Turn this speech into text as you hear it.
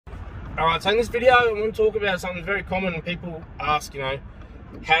Alright, so in this video I want to talk about something very common and people ask,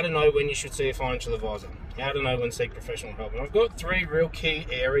 how to know when you should see a financial advisor, how to know when to seek professional help. And I've got three real key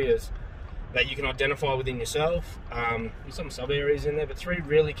areas that you can identify within yourself. There's some sub areas in there, but three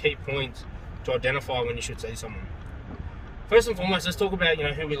really key points to identify when you should see someone. First and foremost, let's talk about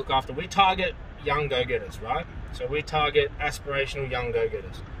who we look after. We target young go-getters, right? So we target aspirational young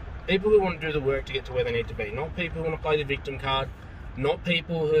go-getters. People who want to do the work to get to where they need to be, not people who want to play the victim card, not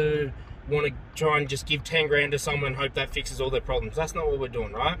people who want to try and just give 10 grand to someone and hope that fixes all their problems. That's not what we're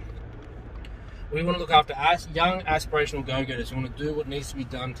doing, right? We want to look after young aspirational go-getters who want to do what needs to be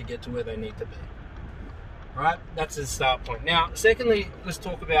done to get to where they need to be. Right? That's the start point. Now, secondly, let's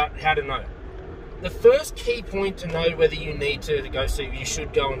talk about how to know. The first key point to know whether you need to go see, you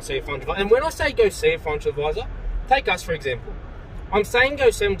should go and see a financial advisor. And when I say go see a financial advisor, take us for example. I'm saying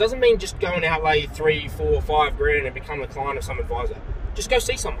go see them doesn't mean just go and outlay 3, 4, 5 grand and become a client of some advisor. Just go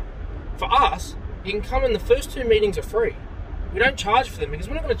see someone. For us, you can come in, the first 2 meetings are free. We don't charge for them because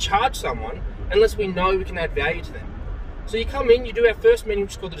we're not going to charge someone unless we know we can add value to them. So you come in, you do our first meeting,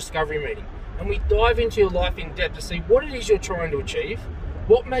 which is called the discovery meeting, and we dive into your life in depth to see what it is you're trying to achieve,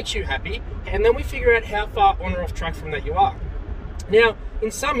 what makes you happy, and then we figure out how far on or off track from that you are. Now,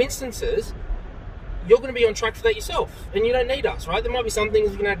 in some instances, you're going to be on track for that yourself, and you don't need us, right? There might be some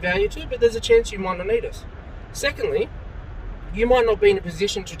things you can add value to, but there's a chance you might not need us. Secondly, you might not be in a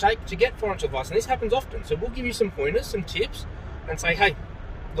position to get financial advice, and this happens often. So we'll give you some pointers, some tips, and say, hey,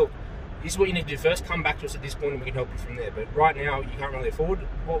 look, this is what you need to do first. Come back to us at this point and we can help you from there. But right now, you can't really afford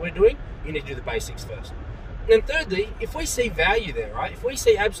what we're doing. You need to do the basics first. And then thirdly, if we see value there, right? If we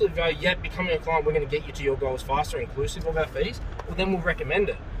see absolute value, yet becoming a client, we're going to get you to your goals faster, inclusive of our fees, well, then we'll recommend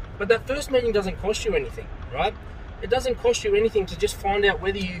it. But that first meeting doesn't cost you anything, right? It doesn't cost you anything to just find out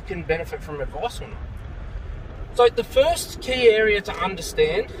whether you can benefit from advice or not. So the first key area to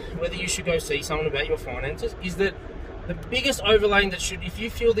understand whether you should go see someone about your finances is that the biggest overlaying that should, if you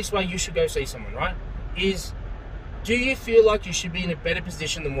feel this way, you should go see someone, right? Is, do you feel like you should be in a better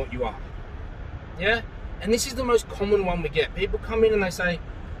position than what you are? Yeah? And this is the most common one we get. People come in and they say,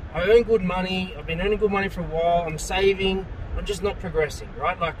 I earn good money, I've been earning good money for a while, I'm saving, I'm just not progressing,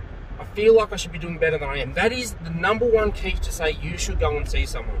 right? Like, I feel like I should be doing better than I am. That is the number one key to say you should go and see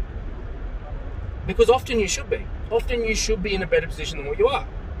someone. Because often you should be. Often you should be in a better position than what you are.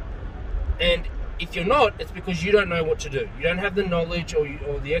 And if you're not, it's because you don't know what to do. You don't have the knowledge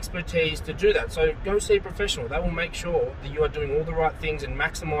or the expertise to do that. So go see a professional. That will make sure that you are doing all the right things and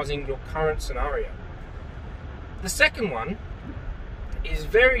maximizing your current scenario. The second one is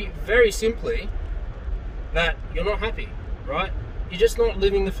very, very simply that you're not happy, right? You're just not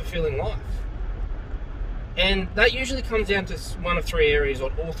living the fulfilling life. And that usually comes down to one of 3 areas, or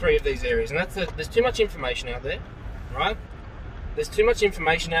all 3 of these areas. And that's that there's too much information out there, right? There's too much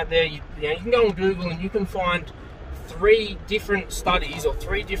information out there. You can go on Google and you can find 3 different studies or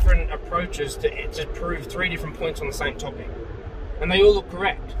 3 different approaches to prove 3 different points on the same topic. And they all look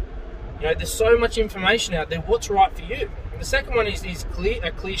correct. There's so much information out there. What's right for you? And the second one is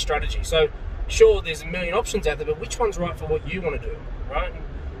a clear strategy. So sure, there's a million options out there, but which one's right for what you want to do, right?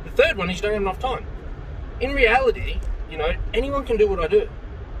 The third one is you don't have enough time. In reality, anyone can do what I do.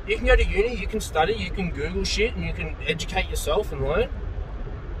 You can go to uni, you can study, you can Google shit, and you can educate yourself and learn.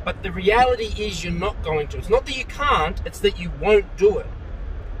 But the reality is you're not going to. It's not that you can't, it's that you won't do it.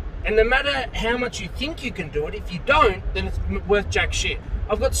 And no matter how much you think you can do it, if you don't, then it's worth jack shit.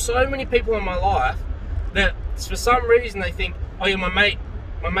 I've got so many people in my life that for some reason they think, oh yeah, my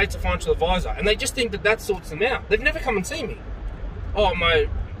mate's a financial advisor. And they just think that sorts them out. They've never come and seen me. Oh, my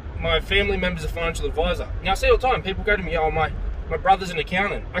family member's a financial advisor. Now I see all the time, people go to me, oh, my brother's an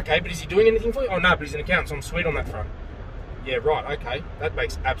accountant. Okay, but is he doing anything for you? Oh no, but he's an accountant, so I'm sweet on that front. Yeah, right, okay. That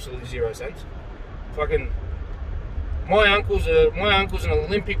makes absolutely 0 sense. My uncle's an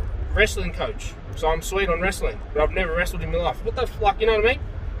Olympic wrestling coach, so I'm sweet on wrestling, but I've never wrestled in my life. What the fuck, you know what I mean?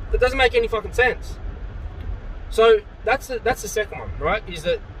 That doesn't make any fucking sense. So that's the second one, right? Is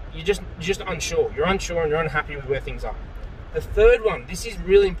that you're just unsure. You're unsure and you're unhappy with where things are. The third one, this is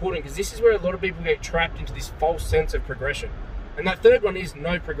really important because this is where a lot of people get trapped into this false sense of progression. And that third one is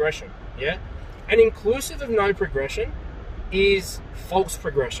no progression, yeah? And inclusive of no progression is false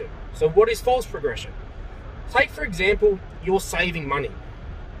progression. So what is false progression? Take, for example, you're saving money.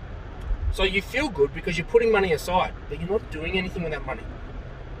 So you feel good because you're putting money aside, but you're not doing anything with that money.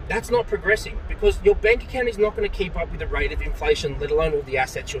 That's not progressing because your bank account is not going to keep up with the rate of inflation, let alone all the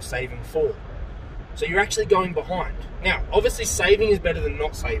assets you're saving for. So you're actually going behind. Now, obviously saving is better than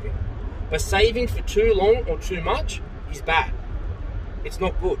not saving. But saving for too long or too much is bad. It's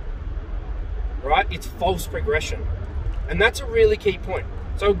not good, right? It's false progression. And that's a really key point.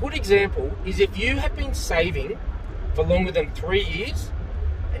 So a good example is if you have been saving for longer than 3 years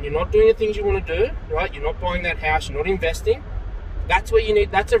and you're not doing the things you want to do, right? You're not buying that house, you're not investing. That's where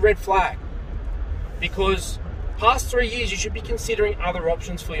that's a red flag. Because past 3 years, you should be considering other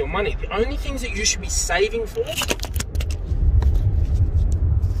options for your money. The only things that you should be saving for,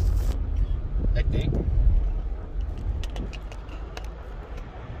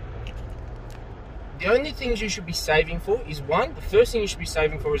 the only things you should be saving for is one, the first thing you should be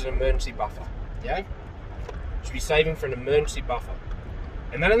saving for is an emergency buffer. Yeah? You should be saving for an emergency buffer.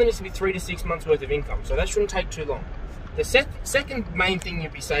 And that only needs to be 3 to 6 months worth of income. So that shouldn't take too long. The second main thing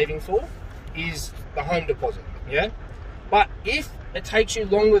you'd be saving for is the home deposit. Yeah? But if it takes you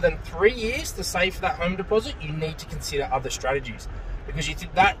longer than 3 years to save for that home deposit, you need to consider other strategies. Because you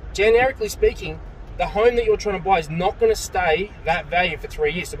think that, generically speaking, the home that you're trying to buy is not going to stay that value for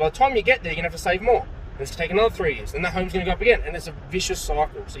 3 years. So by the time you get there, you're going to have to save more. And it's going to take another 3 years. Then that home's going to go up again. And it's a vicious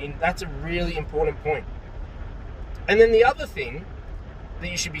cycle. So that's a really important point. And then the other thing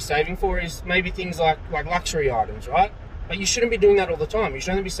that you should be saving for is maybe things like luxury items, right? But you shouldn't be doing that all the time. You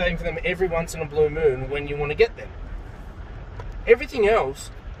should only be saving for them every once in a blue moon when you want to get them. Everything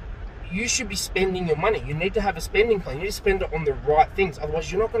else, you should be spending your money. You need to have a spending plan. You need to spend it on the right things.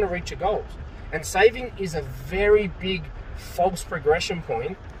 Otherwise, you're not going to reach your goals. And saving is a very big false progression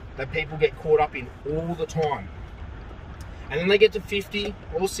point that people get caught up in all the time. And then they get to 50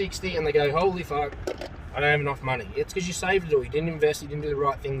 or 60 and they go, holy fuck, I don't have enough money. It's because you saved it all. You didn't invest. You didn't do the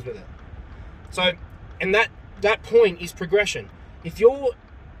right things with it. So, and that point is progression. If you're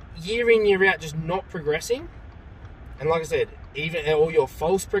year in, year out just not progressing, and like I said, or you're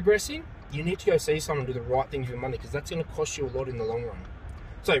false progressing, you need to go see someone and do the right things with your money, because that's going to cost you a lot in the long run.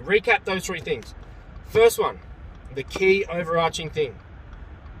 So recap those three things. First one, the key overarching thing.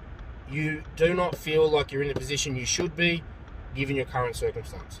 You do not feel like you're in the position you should be given your current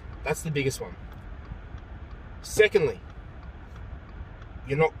circumstance. That's the biggest one. Secondly,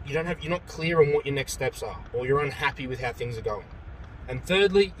 you're not clear on what your next steps are, or you're unhappy with how things are going. And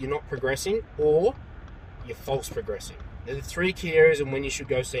thirdly, you're not progressing, or you're false progressing. They're the three key areas and when you should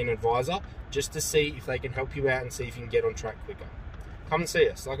go see an advisor, just to see if they can help you out and see if you can get on track quicker. Come and see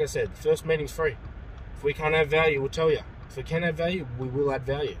us. Like I said, the first meeting's free. If we can't add value, we'll tell you. If we can add value, we will add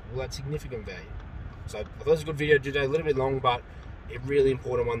value. We'll add significant value. So I thought it was a good video today, a little bit long, but a really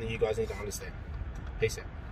important one that you guys need to understand. Peace out.